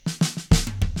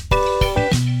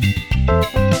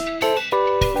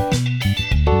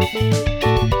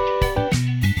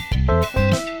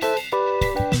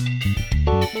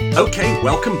Okay,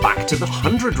 welcome back to the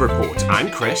 100 Report. I'm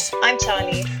Chris. I'm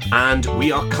Charlie. And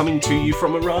we are coming to you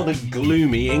from a rather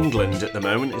gloomy England at the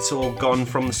moment. It's all gone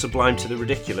from the sublime to the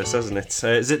ridiculous, hasn't it?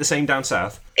 Is it the same down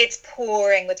south? It's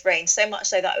pouring with rain, so much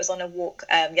so that I was on a walk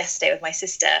yesterday with my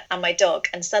sister and my dog,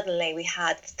 and suddenly we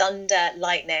had thunder,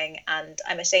 lightning, and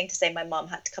I'm ashamed to say my mum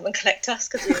had to come and collect us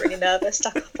because we were really nervous,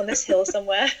 stuck up on this hill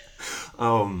somewhere.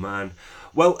 Oh, man.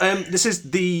 Well, this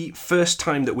is the first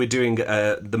time that we're doing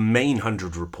the main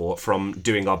 100 Report from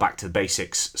doing our Back to the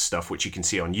Basics stuff, which you can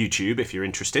see on YouTube if you're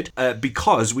interested,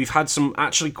 because we've had some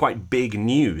actually quite big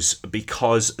news,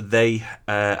 because they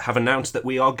have announced that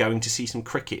we are going to see some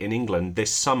cricket in England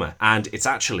this summer, and it's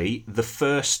actually the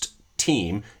first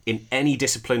team in any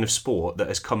discipline of sport that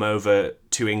has come over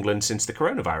to England since the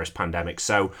coronavirus pandemic.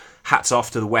 So hats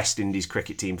off to the West Indies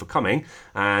cricket team for coming,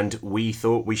 and we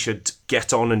thought we should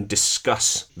get on and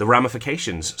discuss the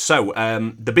ramifications. So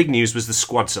the big news was the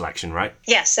squad selection, right?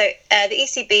 Yeah, so the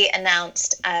ECB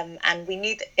announced, and we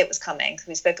knew that it was coming,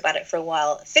 we spoke about it for a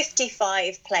while,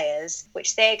 55 players,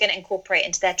 which they're going to incorporate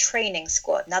into their training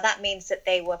squad. Now that means that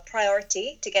they were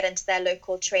priority to get into their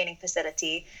local training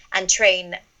facility and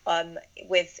train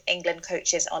with England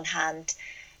coaches on hand.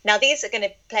 Now these are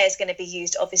players going to be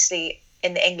used obviously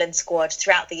in the England squad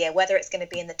throughout the year, whether it's going to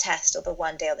be in the Test or the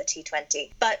One Day or the T20.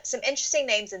 But some interesting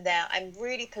names in there. I'm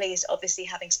really pleased, obviously,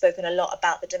 having spoken a lot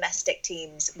about the domestic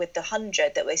teams with the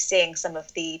 100, that we're seeing some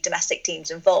of the domestic teams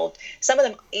involved. Some of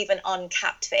them even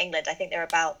uncapped for England. I think there are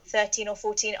about 13 or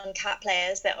 14 uncapped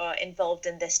players that are involved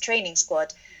in this training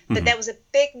squad. But there was a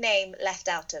big name left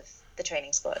out of the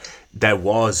training squad.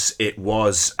 It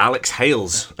was Alex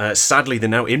Hales. Sadly, the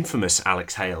now infamous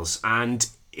Alex Hales. And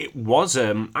it was,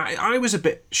 I was a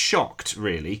bit shocked,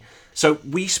 really. So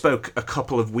we spoke a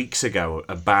couple of weeks ago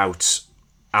about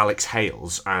Alex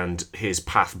Hales and his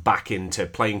path back into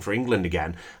playing for England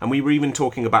again. And we were even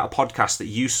talking about a podcast that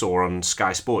you saw on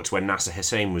Sky Sports when Nasser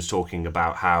Hussain was talking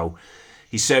about how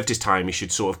he served his time, he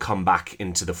should sort of come back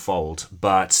into the fold.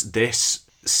 But this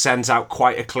sends out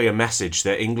quite a clear message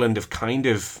that England have kind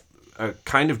of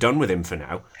done with him for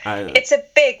now. It's a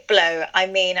big blow. I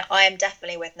mean, I am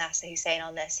definitely with Nasser Hussain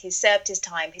on this. He's served his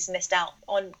time. He's missed out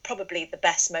on probably the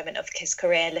best moment of his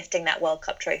career, lifting that World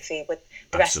Cup trophy with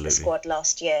the rest of the squad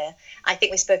last year. I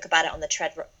think we spoke about it on the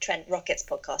Trent Rockets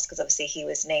podcast, because obviously he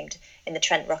was named in the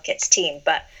Trent Rockets team.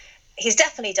 But he's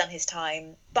definitely done his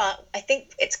time. But I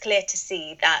think it's clear to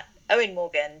see that Eoin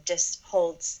Morgan just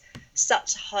holds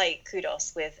such high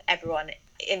kudos with everyone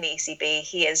in the ECB.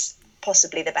 He is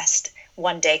possibly the best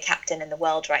one-day captain in the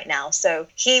world right now. So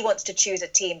he wants to choose a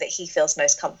team that he feels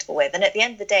most comfortable with. And at the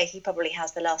end of the day, he probably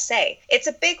has the last say. It's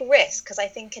a big risk, because I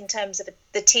think in terms of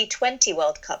the T20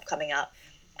 World Cup coming up,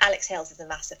 Alex Hales is a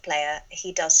massive player.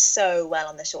 He does so well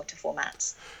on the shorter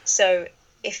formats. So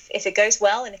if it goes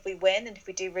well, and if we win, and if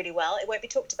we do really well, it won't be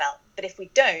talked about. But if we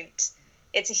don't,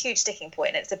 it's a huge sticking point,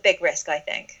 and it's a big risk, I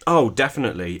think. Oh,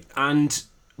 definitely. And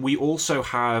we also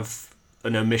have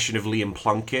an omission of Liam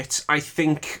Plunkett. I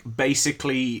think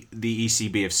basically the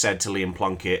ECB have said to Liam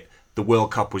Plunkett, the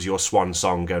World Cup was your swan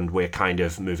song and we're kind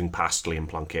of moving past Liam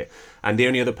Plunkett. And the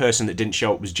only other person that didn't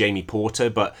show up was Jamie Porter,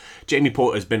 but Jamie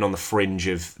Porter has been on the fringe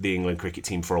of the England cricket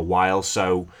team for a while,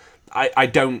 so I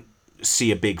don't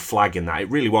see a big flag in that. It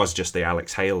really was just the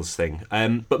Alex Hales thing.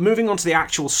 But moving on to the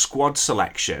actual squad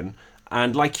selection,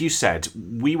 and like you said,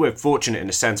 we were fortunate in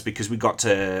a sense because we got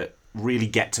to really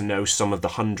get to know some of the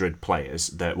 100 players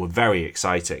that were very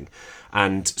exciting.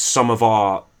 And some of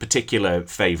our particular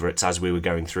favourites, as we were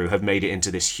going through, have made it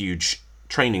into this huge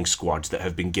training squad that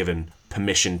have been given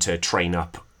permission to train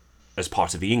up as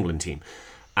part of the England team.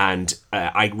 And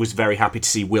I was very happy to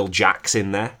see Will Jacks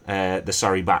in there, the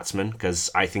Surrey batsman, because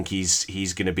I think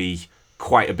he's going to be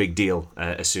quite a big deal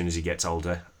as soon as he gets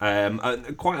older.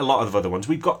 Quite a lot of other ones.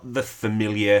 We've got the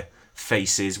familiar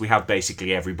faces. We have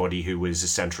basically everybody who was a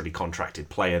centrally contracted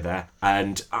player there.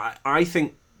 And I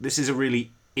think this is a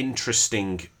really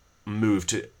interesting move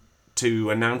to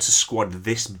announce a squad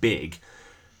this big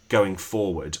going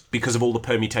forward, because of all the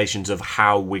permutations of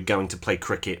how we're going to play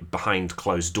cricket behind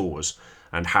closed doors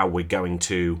and how we're going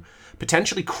to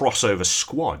potentially cross over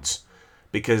squads,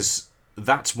 because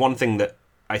that's one thing that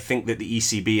I think that the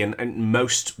ECB and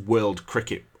most world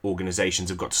cricket organisations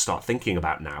have got to start thinking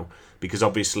about now, because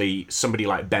obviously somebody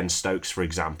like Ben Stokes, for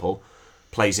example,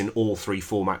 plays in all three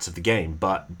formats of the game,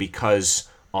 but because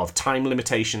of time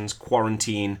limitations,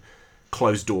 quarantine,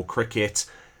 closed door cricket,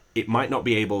 it might not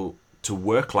be able to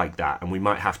work like that, and we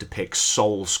might have to pick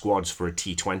sole squads for a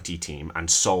T20 team and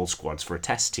sole squads for a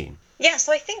test team. Yeah,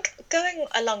 so I think going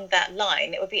along that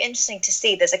line, it would be interesting to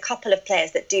see there's a couple of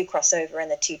players that do cross over in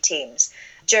the two teams.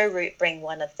 Joe Root being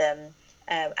one of them,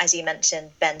 as you mentioned,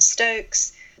 Ben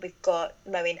Stokes. We've got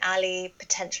Moeen Ali,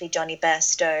 potentially Jonny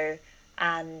Bairstow,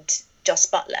 and Jos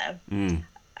Buttler.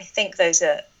 I think those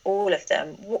are all of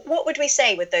them. What would we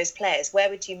say with those players? Where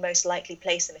would you most likely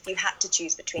place them if you had to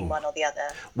choose between one or the other?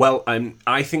 Well,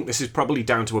 I think this is probably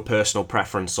down to a personal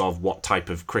preference of what type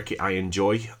of cricket I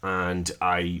enjoy, and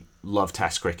I love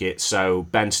Test cricket, so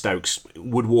Ben Stokes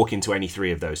would walk into any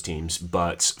three of those teams,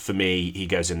 but for me, he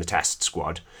goes in the Test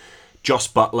squad. Jos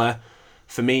Buttler,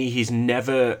 for me, he's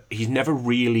never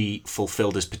really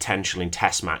fulfilled his potential in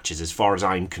Test matches, as far as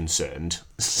I'm concerned,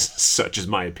 such as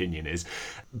my opinion is.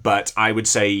 But I would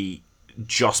say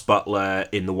Jos Buttler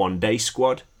in the one-day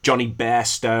squad. Jonny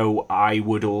Bairstow, I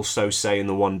would also say in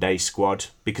the one-day squad,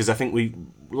 because I think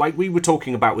we were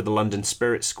talking about with the London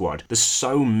Spirit squad, there's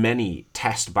so many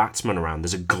Test batsmen around.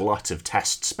 There's a glut of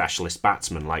Test specialist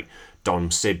batsmen like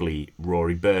Dom Sibley,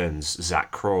 Rory Burns,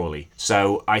 Zach Crawley.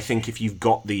 So I think if you've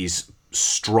got these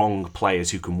strong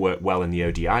players who can work well in the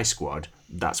ODI squad,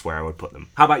 that's where I would put them.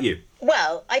 How about you?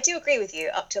 Well, I do agree with you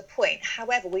up to a point.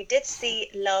 However, we did see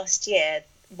last year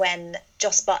when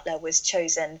Jos Buttler was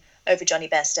chosen over Jonny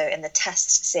Bairstow in the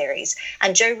Test series,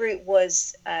 and Joe Root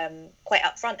was quite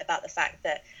upfront about the fact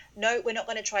that no, we're not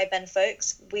going to try Ben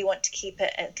Foakes. We want to keep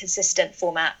it a consistent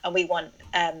format, and we want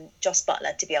Jos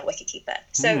Buttler to be our wicketkeeper.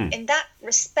 So in that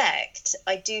respect,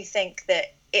 I do think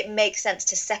that it makes sense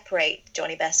to separate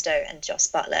Jonny Bairstow and Jos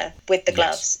Buttler with the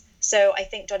gloves. Yes. So I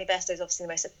think Jonny Bairstow is obviously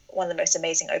one of the most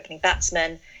amazing opening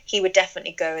batsmen. He would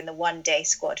definitely go in the one-day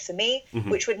squad for me,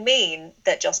 which would mean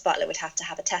that Jos Buttler would have to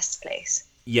have a Test place.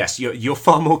 Yes, you're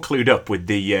far more clued up with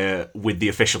the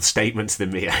official statements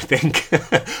than me. I think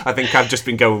I think I've just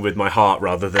been going with my heart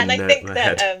rather than my head. And I think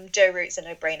that Joe Root's a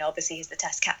no-brainer. Obviously, he's the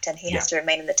Test captain. He has to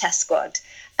remain in the Test squad.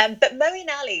 But Moeen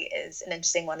Ali is an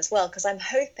interesting one as well, because I'm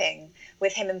hoping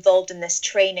with him involved in this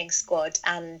training squad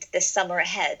and this summer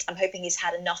ahead, I'm hoping he's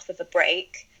had enough of a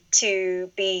break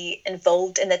to be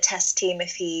involved in the Test team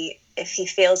if he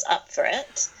feels up for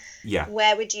it. Yeah.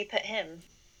 Where would you put him?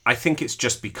 I think it's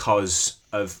just because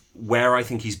of where I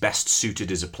think he's best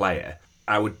suited as a player.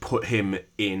 I would put him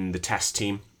in the Test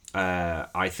team.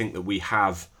 I think that we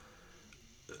have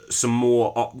some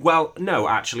more... Well, no,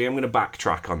 actually, I'm going to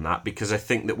backtrack on that, because I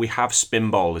think that we have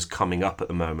spin bowlers coming up at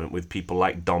the moment with people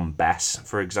like Dom Bess,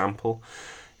 for example,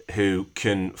 who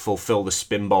can fulfill the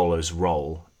spin bowler's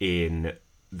role in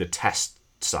the Test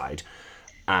side.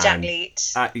 Jack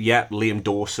Leach. Liam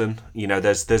Dawson. You know,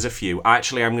 there's a few.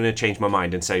 Actually, I'm going to change my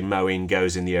mind and say Moeen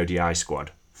goes in the ODI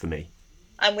squad for me.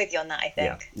 I'm with you on that, I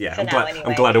think. Yeah. I'm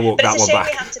glad I walked that one back. But it's a shame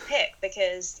we have to pick,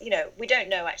 because, you know, we don't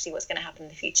know actually what's going to happen in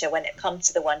the future when it comes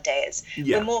to the one-dayers.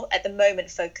 Yeah. We're more, at the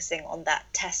moment, focusing on that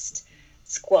Test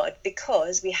squad,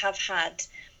 because we have had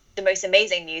the most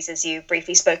amazing news, as you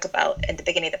briefly spoke about in the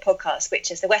beginning of the podcast,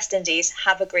 which is the West Indies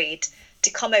have agreed to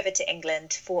come over to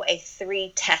England for a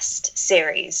 3-test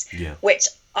series, which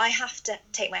I have to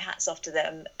take my hats off to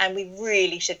them, and we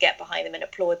really should get behind them and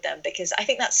applaud them, because I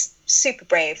think that's super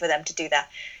brave for them to do that.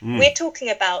 We're talking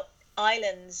about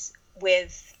islands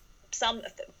with some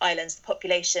of the islands, the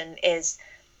population is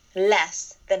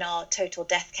less than our total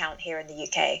death count here in the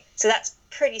UK. So that's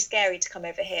pretty scary to come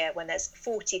over here when there's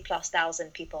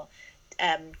 40,000+ people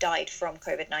died from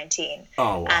COVID-19.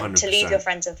 Oh, 100%. And to leave your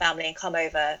friends and family and come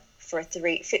over for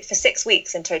 6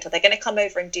 weeks in total. They're going to come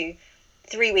over and do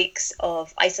 3 weeks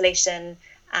of isolation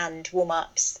and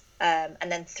warm-ups, and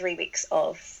then 3 weeks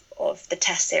of the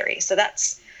Test series. So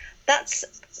that's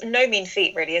no mean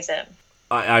feat, really, is it?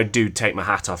 I do take my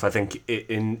hat off. I think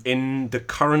in the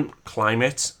current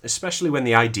climate, especially when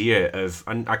the idea of,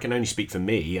 and I can only speak for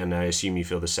me, and I assume you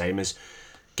feel the same, is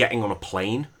getting on a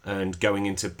plane and going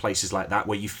into places like that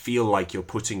where you feel like you're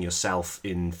putting yourself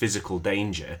in physical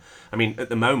danger. I mean, at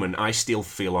the moment, I still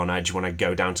feel on edge when I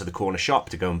go down to the corner shop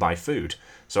to go and buy food.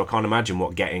 So I can't imagine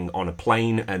what getting on a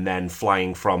plane and then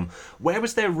flying from... Where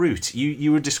was their route?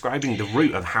 You were describing the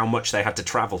route of how much they had to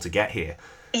travel to get here.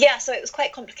 Yeah, so it was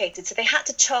quite complicated. So they had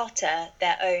to charter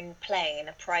their own plane,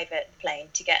 a private plane,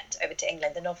 to get over to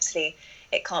England. And obviously,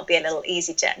 it can't be a little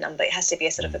EasyJet number. It has to be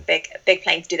a sort of a big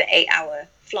plane to do the 8-hour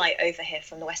flight over here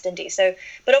from the West Indies. So,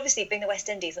 but obviously, being the West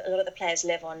Indies, a lot of the players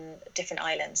live on different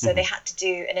islands. So they had to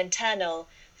do an internal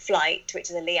flight, which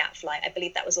is a Liat flight. I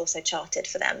believe that was also chartered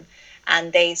for them.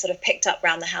 And they sort of picked up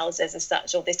around the houses as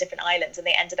such, all these different islands, and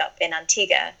they ended up in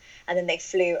Antigua. And then they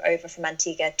flew over from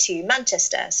Antigua to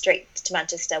Manchester, straight to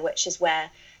Manchester, which is where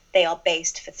they are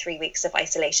based for 3 weeks of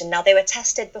isolation. Now, they were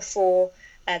tested before.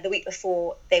 The week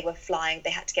before they were flying, they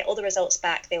had to get all the results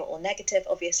back. They were all negative,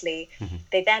 obviously. Mm-hmm.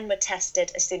 They then were tested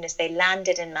as soon as they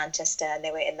landed in Manchester, and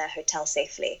they were in their hotel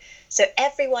safely. So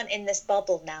everyone in this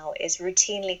bubble now is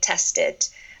routinely tested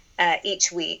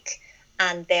each week,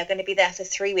 and they are going to be there for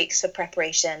 3 weeks for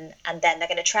preparation, and then they're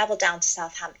going to travel down to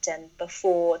Southampton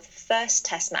before the first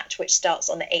test match, which starts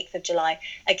on the 8th of July.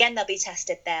 Again, they'll be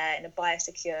tested there in a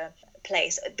biosecure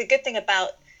place. The good thing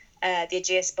about the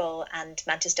Ageas Bowl and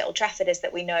Manchester Old Trafford is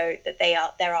that we know that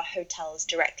there are hotels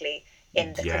directly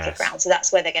in the cricket ground, so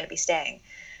that's where they're going to be staying.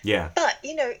 Yeah. But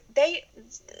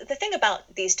the thing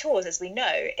about these tours, as we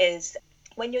know, is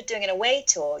when you're doing an away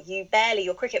tour,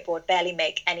 your cricket board barely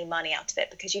make any money out of it,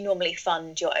 because you normally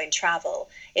fund your own travel.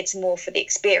 It's more for the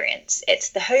experience. It's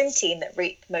the home team that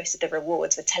reap most of the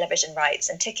rewards with television rights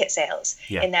and ticket sales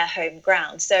in their home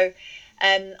ground. So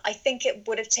I think it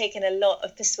would have taken a lot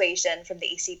of persuasion from the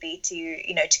ECB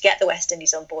to get the West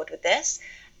Indies on board with this.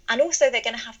 And also they're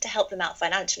going to have to help them out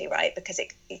financially, right? Because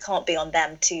it can't be on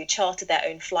them to charter their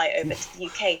own flight over to the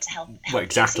UK to help the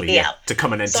ECB out. To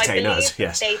come and entertain us,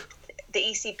 yes. The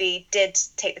ECB did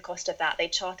take the cost of that. They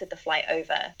chartered the flight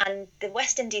over. And the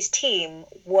West Indies team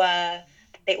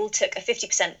they all took a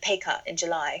 50% pay cut in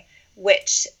July,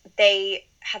 which they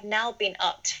have now been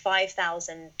upped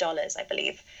 $5,000, I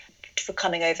believe, for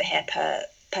coming over here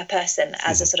per person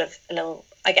as a sort of a little,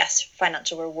 I guess,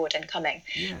 financial reward in coming.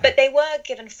 Yeah. But they were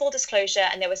given full disclosure,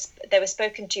 and they were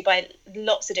spoken to by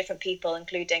lots of different people,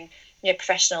 including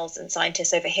professionals and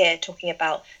scientists over here, talking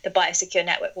about the biosecure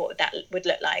network, what that would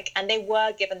look like. And they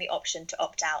were given the option to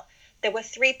opt out. There were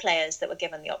 3 players that were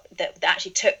given that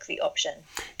actually took the option.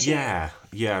 I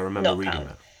remember reading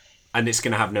that. And it's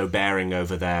going to have no bearing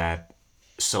over their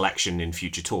selection in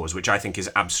future tours, which I think is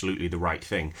absolutely the right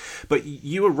thing. But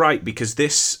you were right, because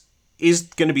this is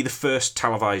going to be the first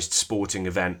televised sporting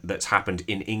event that's happened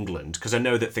in England, because I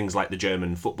know that things like the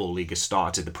German Football League has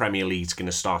started, the Premier League's going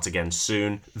to start again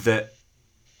soon, that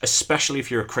especially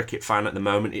if you're a cricket fan at the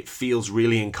moment, it feels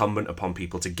really incumbent upon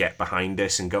people to get behind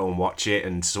this and go and watch it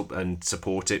and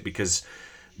support it, because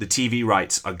the TV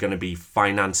rights are going to be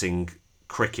financing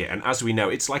cricket. And as we know,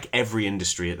 it's like every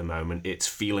industry at the moment, it's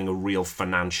feeling a real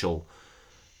financial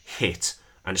hit.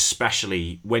 And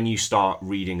especially when you start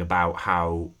reading about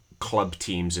how club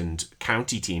teams and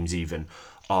county teams even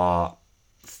are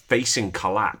facing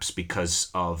collapse because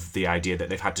of the idea that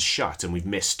they've had to shut, and we've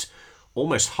missed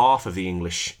almost half of the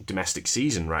English domestic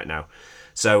season right now.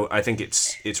 So I think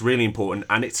it's really important,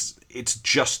 and it's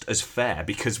just as fair,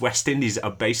 because West Indies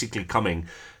are basically coming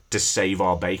to save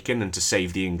our bacon and to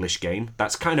save the English game.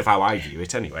 That's kind of how I view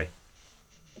it anyway.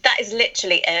 That is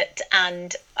literally it.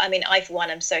 And I mean, I, for one,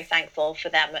 am so thankful for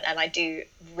them. And I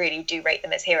really do rate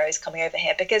them as heroes coming over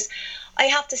here, because I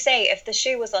have to say, if the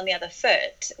shoe was on the other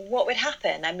foot, what would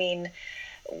happen? I mean,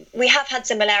 we have had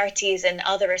similarities in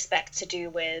other respects to do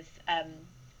with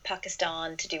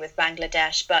Pakistan, to do with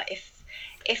Bangladesh. But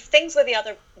if things were the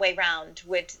other way round,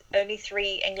 would only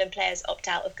 3 England players opt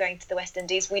out of going to the West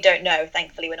Indies? We don't know.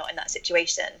 Thankfully, we're not in that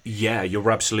situation. Yeah, you're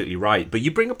absolutely right. But you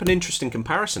bring up an interesting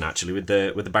comparison, actually, with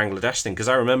the Bangladesh thing, because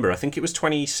I remember, I think it was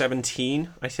 2017,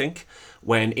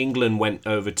 when England went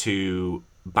over to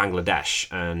Bangladesh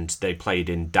and they played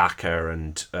in Dhaka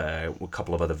and a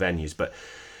couple of other venues. But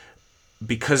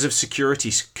because of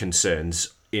security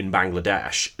concerns in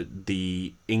Bangladesh,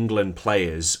 the England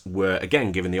players were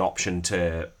again given the option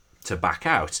to back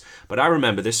out. But I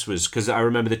remember this was because I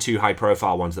remember the 2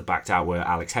 high-profile ones that backed out were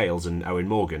Alex Hales and Owen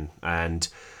Morgan, and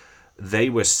they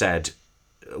were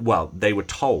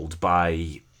told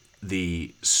by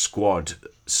the squad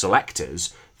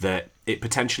selectors that it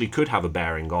potentially could have a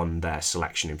bearing on their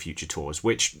selection in future tours,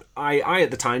 which I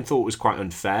at the time thought was quite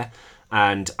unfair.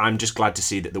 And I'm just glad to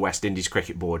see that the West Indies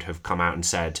Cricket Board have come out and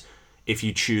said, if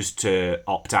you choose to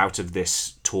opt out of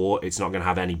this tour, it's not going to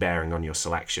have any bearing on your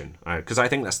selection, because I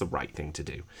think that's the right thing to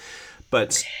do.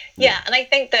 But and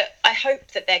I hope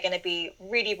that they're going to be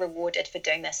really rewarded for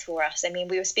doing this for us. I mean,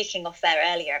 we were speaking off there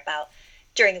earlier about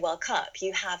during the World Cup,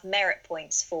 you have merit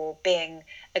points for being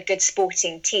a good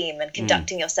sporting team and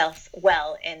conducting yourself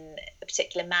well in a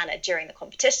particular manner during the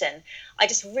competition. I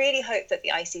just really hope that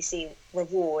the ICC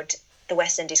reward the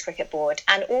West Indies Cricket Board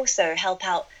and also help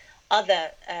out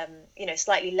other,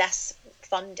 slightly less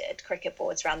funded cricket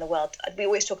boards around the world. We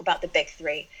always talk about the big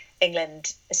 3,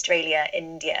 England, Australia,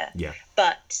 India. Yeah.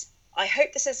 But I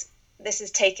hope this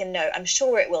is taken note. I'm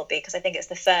sure it will be, because I think it's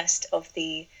the first of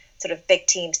the sort of big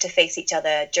teams to face each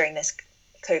other during this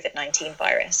COVID-19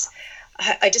 virus.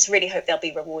 I just really hope they'll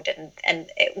be rewarded and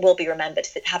it will be remembered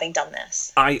for having done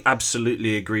this. I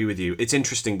absolutely agree with you. It's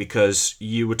interesting because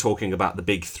you were talking about the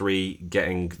big three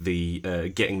getting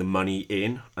the money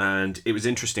in, and it was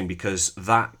interesting because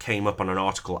that came up on an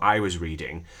article I was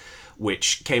reading,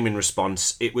 which came in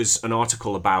response. It was an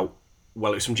article about,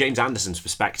 well, it was from James Anderson's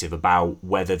perspective about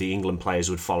whether the England players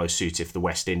would follow suit if the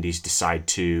West Indies decide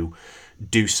to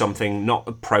do something, not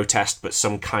a protest, but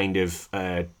some kind of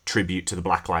tribute to the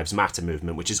Black Lives Matter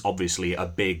movement, which is obviously a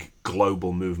big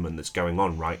global movement that's going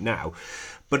on right now.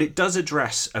 But it does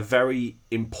address a very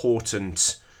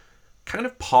important kind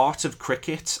of part of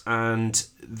cricket, and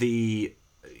the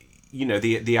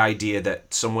idea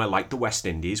that somewhere like the West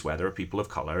Indies, where there are people of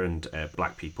colour and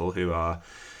black people who are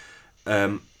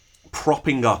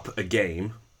propping up a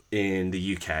game in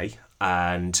the UK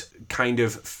and kind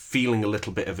of feeling a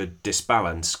little bit of a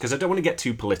disbalance, because I don't want to get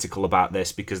too political about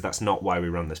this because that's not why we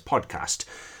run this podcast,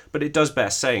 but it does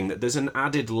bear saying that there's an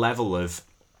added level of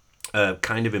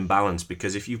kind of imbalance,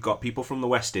 because if you've got people from the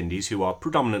West Indies who are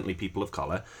predominantly people of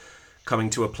colour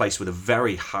coming to a place with a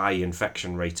very high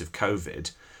infection rate of COVID,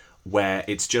 where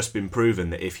it's just been proven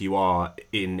that if you are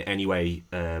in any way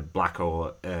black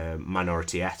or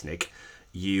minority ethnic,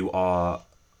 you are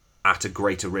at a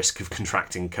greater risk of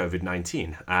contracting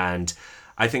COVID-19. And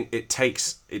I think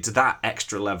it's that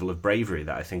extra level of bravery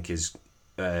that I think is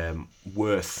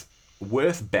worth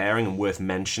bearing and worth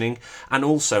mentioning. And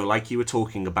also, like you were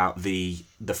talking about the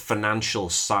financial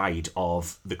side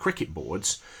of the cricket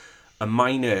boards, a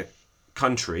minor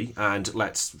country, and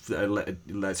let's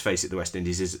face it, the West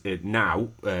Indies is now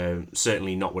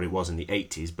certainly not what it was in the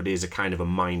 80s, but is a kind of a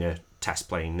minor test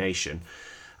playing nation,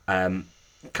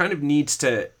 kind of needs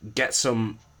to get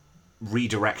some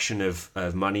redirection of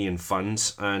money and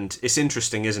funds. And it's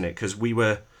interesting, isn't it, because we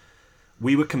were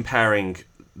comparing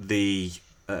the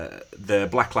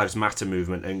Black Lives Matter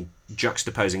movement and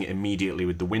juxtaposing it immediately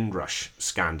with the Windrush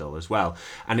scandal as well.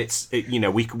 And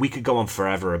we could go on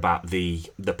forever about the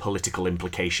political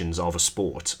implications of a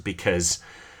sport, because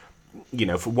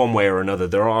for one way or another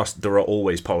there are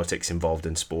always politics involved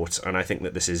in sport, and I think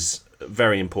that this is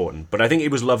very important. But I think it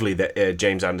was lovely that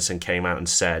James Anderson came out and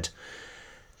said,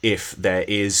 if there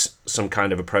is some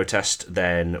kind of a protest,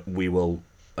 then we'll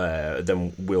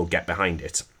get behind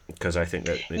it, because I think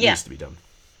that it needs to be done.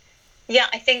 Yeah,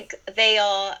 I think they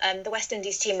are, the West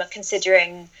Indies team are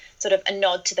considering sort of a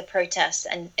nod to the protests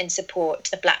and in support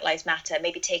of Black Lives Matter,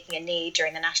 maybe taking a knee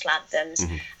during the national anthems.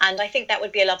 Mm-hmm. And I think that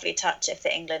would be a lovely touch if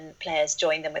the England players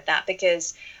joined them with that,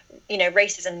 because,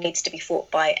 racism needs to be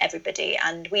fought by everybody.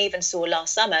 And we even saw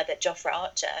last summer that Jofra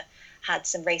Archer had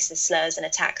some racist slurs and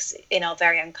attacks in our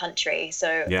very own country.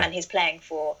 So, yeah. And he's playing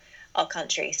for our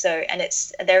country. So, and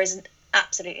there is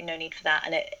absolutely no need for that.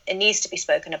 And it needs to be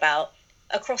spoken about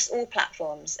across all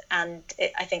platforms. And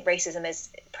I think racism is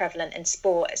prevalent in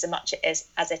sport as much as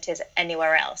it is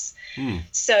anywhere else.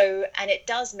 So, and it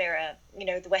does mirror,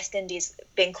 the West Indies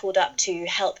being called up to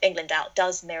help England out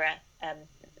does mirror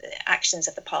actions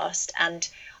of the past. And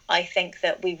I think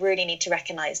that we really need to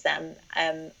recognise them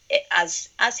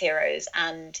as heroes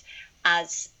and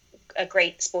as a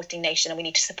great sporting nation, and we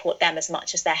need to support them as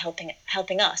much as they're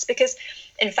helping us. Because,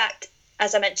 in fact,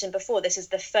 as I mentioned before, this is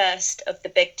the first of the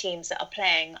big teams that are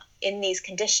playing in these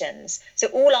conditions. So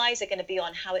all eyes are going to be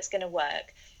on how it's going to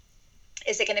work.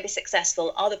 Is it going to be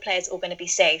successful? Are the players all going to be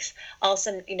safe? Are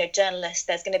some, journalists,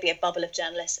 there's going to be a bubble of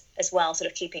journalists as well, sort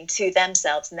of keeping to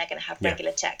themselves, and they're going to have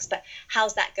regular checks. But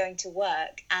how's that going to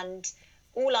work? And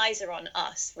all eyes are on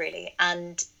us, really.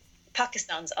 And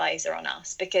Pakistan's eyes are on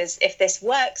us, because if this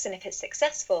works and if it's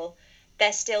successful,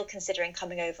 they're still considering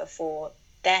coming over for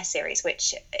their series,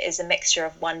 which is a mixture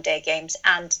of one-day games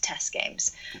and test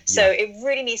games. So it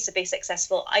really needs to be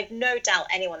successful. I've no doubt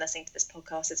anyone listening to this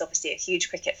podcast is obviously a huge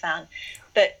cricket fan,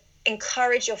 but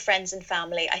encourage your friends and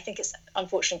family. I think it's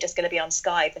unfortunately just going to be on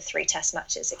Sky, the 3 test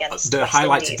matches against the West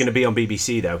highlights Indies. Are going to be on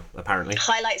BBC though, apparently.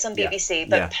 Highlights on BBC,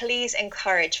 but please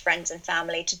encourage friends and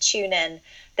family to tune in.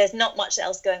 There's not much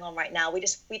else going on right now. We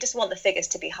just want the figures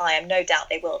to be high, and no doubt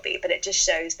they will be, but it just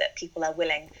shows that people are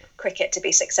willing cricket to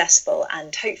be successful.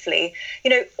 And hopefully,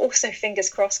 also fingers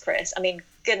crossed, Chris. I mean,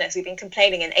 goodness, we've been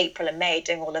complaining in April and May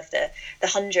doing all of the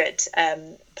 100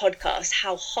 podcasts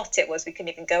how hot it was, we couldn't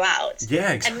even go out.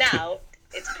 Yeah, exactly. And now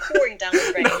it's pouring down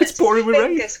with rain. It's pouring with rain.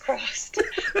 Fingers crossed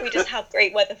we just have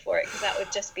great weather for it, because that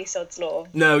would just be sod's law.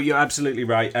 No, you're absolutely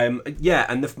right. And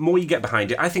the more you get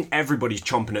behind it, I think everybody's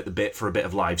chomping at the bit for a bit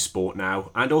of live sport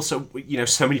now. And also,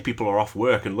 so many people are off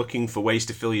work and looking for ways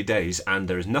to fill your days, and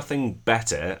there is nothing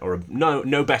better, or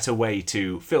no better way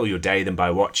to fill your day than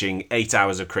by watching 8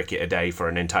 hours of cricket a day for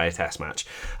an entire test match.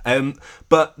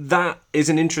 But that is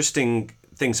an interesting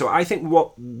thing. So I think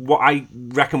what I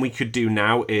reckon we could do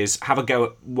now is have a go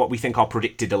at what we think our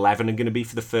predicted 11 are going to be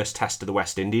for the first test of the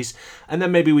West Indies, and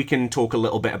then maybe we can talk a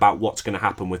little bit about what's going to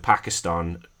happen with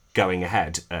Pakistan going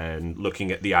ahead and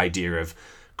looking at the idea of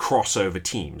crossover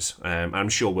teams. I'm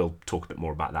sure we'll talk a bit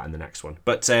more about that in the next one.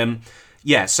 But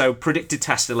so predicted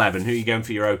test 11. Who are you going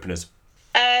for your openers?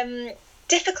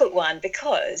 Difficult one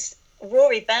because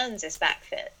Rory Burns is back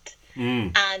fit.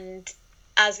 And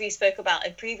as we spoke about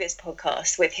in previous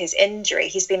podcasts, with his injury,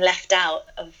 he's been left out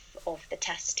of the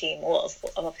test team, or of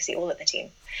obviously all of the team.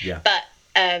 Yeah. But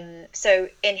so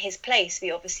in his place,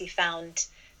 we obviously found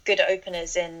good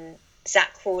openers in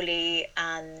Zach Crawley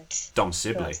and Dom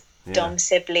Sibley. Dom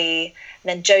Sibley. And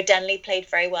then Joe Denley played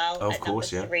very well at number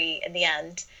 3 in the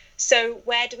end. So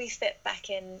where do we fit back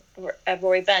in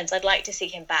Rory Burns? I'd like to see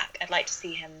him back. I'd like to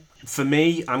see him. For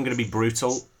me, I'm going to be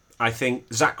brutal. I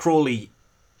think Zach Crawley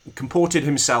comported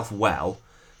himself well,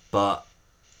 but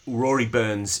Rory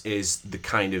Burns is the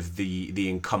kind of the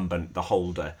incumbent, the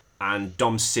holder. And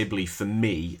Dom Sibley, for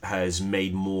me, has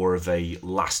made more of a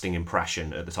lasting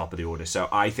impression at the top of the order. So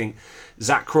I think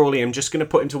Zach Crawley, I'm just going to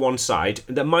put him to one side.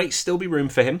 There might still be room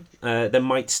for him. There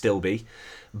might still be.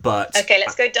 But okay,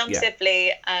 let's go Dom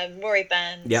Sibley, Rory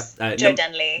Burns, Joe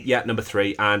Denley. Yeah, number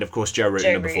 3. And, of course, Joe Root,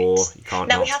 number 4. You can't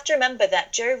Now, we have to remember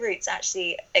that Joe Root's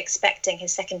actually expecting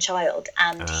his second child,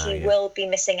 and he will be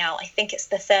missing out. I think it's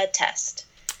the 3rd test.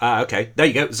 Okay. There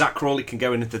you go. Zach Crawley can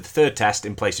go into the 3rd test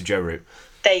in place of Joe Root.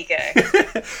 There you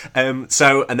go.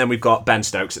 And then we've got Ben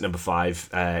Stokes at number 5.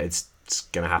 It's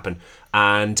going to happen.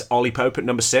 And Ollie Pope at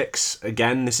number 6.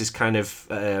 Again, this is kind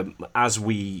of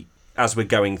as we're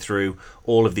going through,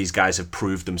 all of these guys have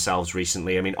proved themselves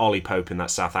recently. I mean, Ollie Pope in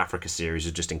that South Africa series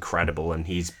is just incredible, and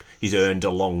he's earned a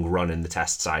long run in the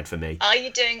test side for me. Are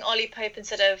you doing Ollie Pope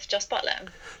instead of Jos Buttler?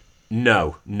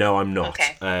 No, I'm not.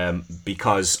 Okay.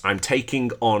 Because I'm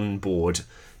taking on board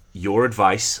your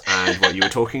advice and what you were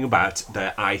talking about,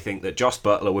 that I think that Jos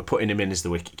Buttler, we're putting him in as the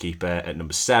wicketkeeper at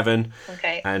number 7.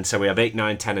 Okay. And so we have 8,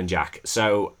 9, 10 and Jack.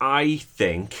 So I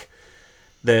think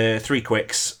the 3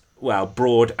 quicks, well,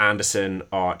 Broad, Anderson,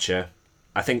 Archer.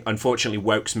 I think, unfortunately,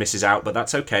 Woakes misses out, but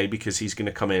that's okay because he's going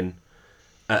to come in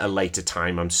at a later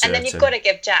time, I'm certain. And then you've got to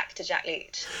give Jack to Jack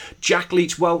Leach. Jack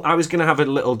Leach, well, I was going to have a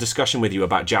little discussion with you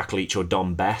about Jack Leach or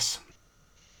Dom Bess.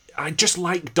 I just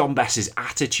like Dom Bess's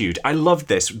attitude. I loved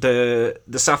this. The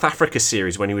South Africa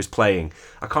series when he was playing.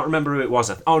 I can't remember who it was.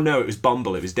 Oh, no, it was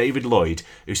Bumble. It was David Lloyd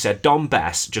who said Dom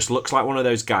Bess just looks like one of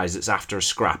those guys that's after a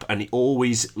scrap, and he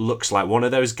always looks like one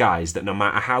of those guys that no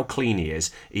matter how clean he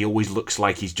is, he always looks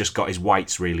like he's just got his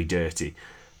whites really dirty.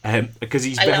 Because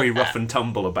he's very rough and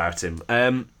tumble about him.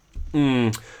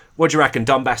 What do you reckon,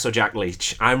 Dom Bess or Jack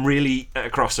Leach? I'm really at a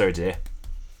crossroads here.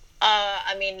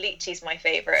 I mean, Leachy's my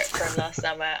favourite from last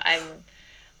summer. I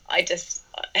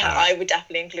would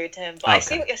definitely include him. But okay. I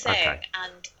see what you're saying. Okay.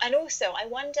 And also, I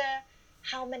wonder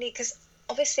how many, because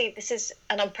obviously this is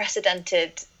an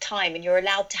unprecedented time and you're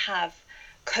allowed to have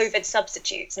COVID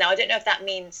substitutes. Now, I don't know if that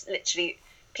means literally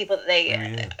people that they,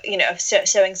 are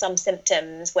showing some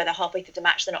symptoms, whether halfway through the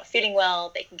match they're not feeling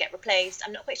well, they can get replaced.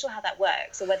 I'm not quite sure how that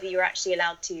works, or whether you're actually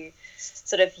allowed to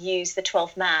sort of use the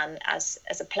 12th man as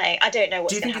a play. I don't know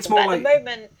what's going to happen. But at the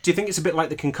moment, do you think it's a bit like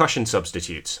the concussion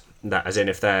substitutes? That, as in,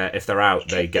 if they're out,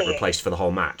 they get replaced for the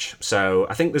whole match. So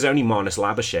I think there's only Marnus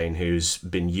Labuschagne who's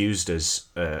been used as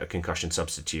a concussion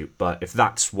substitute. But if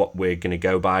that's what we're going to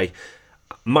go by,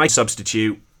 my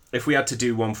substitute, if we had to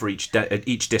do one for each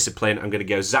discipline, I'm going to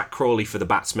go Zach Crawley for the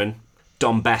batsman,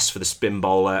 Dom Bess for the spin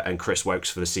bowler, and Chris Woakes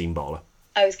for the seam bowler.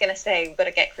 I was going to say, we've got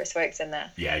to get Chris Woakes in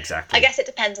there. Yeah, exactly. I guess it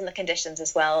depends on the conditions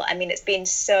as well. I mean, it's been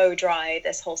so dry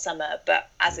this whole summer, but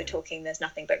as we're talking, there's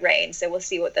nothing but rain. So we'll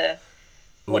see what the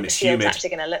field's actually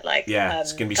going to look like. Yeah,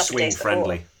 it's going to be swing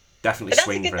friendly. Definitely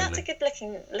swing friendly. That's a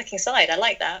good looking side. I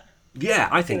like that. Yeah,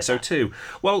 I think so too.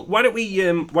 Well, why don't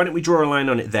we draw a line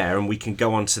on it there, and we can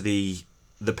go on to the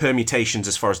permutations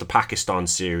as far as the Pakistan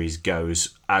series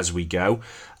goes as we go.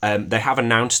 They have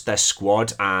announced their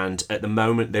squad, and at the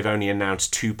moment they've only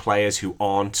announced 2 players who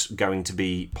aren't going to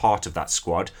be part of that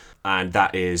squad, and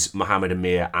that is Mohammad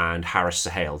Amir and Haris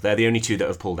Sohail. They're the only 2 that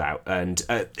have pulled out, and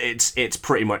it's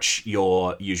pretty much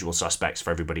your usual suspects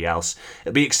for everybody else.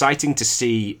 It'll be exciting to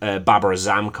see Babar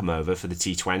Azam come over for the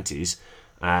T20s.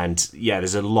 And yeah,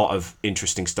 there's a lot of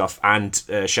interesting stuff. And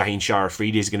Shaheen Shah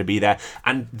Afridi is going to be there.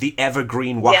 And the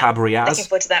evergreen Wahab Riaz. Looking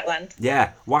forward to that one.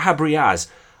 Yeah, Wahab Riaz.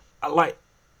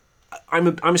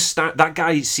 That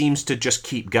guy seems to just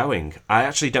keep going. I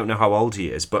actually don't know how old he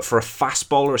is, but for a fast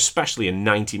bowler, especially a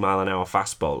 90-mile-an-hour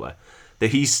fast bowler, that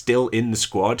he's still in the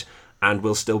squad and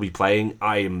will still be playing,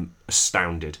 I am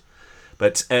astounded.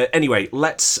 But anyway,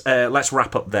 let's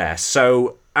wrap up there.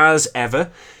 So as ever,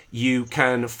 you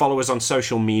can follow us on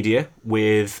social media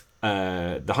with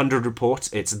The 100 Report.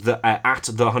 It's at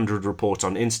The 100 Report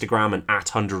on Instagram and at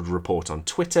 100 Report on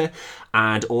Twitter.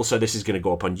 And also this is going to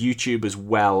go up on YouTube as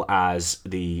well as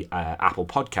the Apple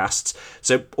Podcasts.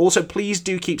 So also please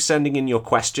do keep sending in your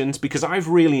questions, because I've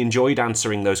really enjoyed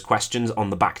answering those questions on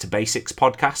the Back to Basics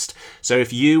podcast. So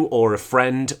if you or a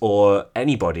friend or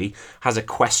anybody has a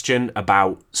question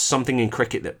about something in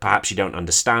cricket that perhaps you don't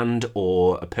understand,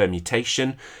 or a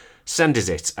permutation, send us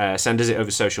it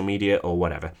over social media or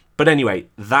whatever. But anyway,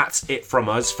 that's it from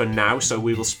us for now, so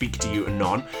we will speak to you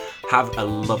anon. Have a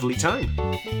lovely time.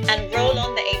 And roll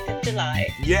on the 8th of July.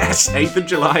 Yes, 8th of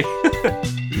July.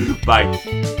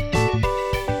 Bye.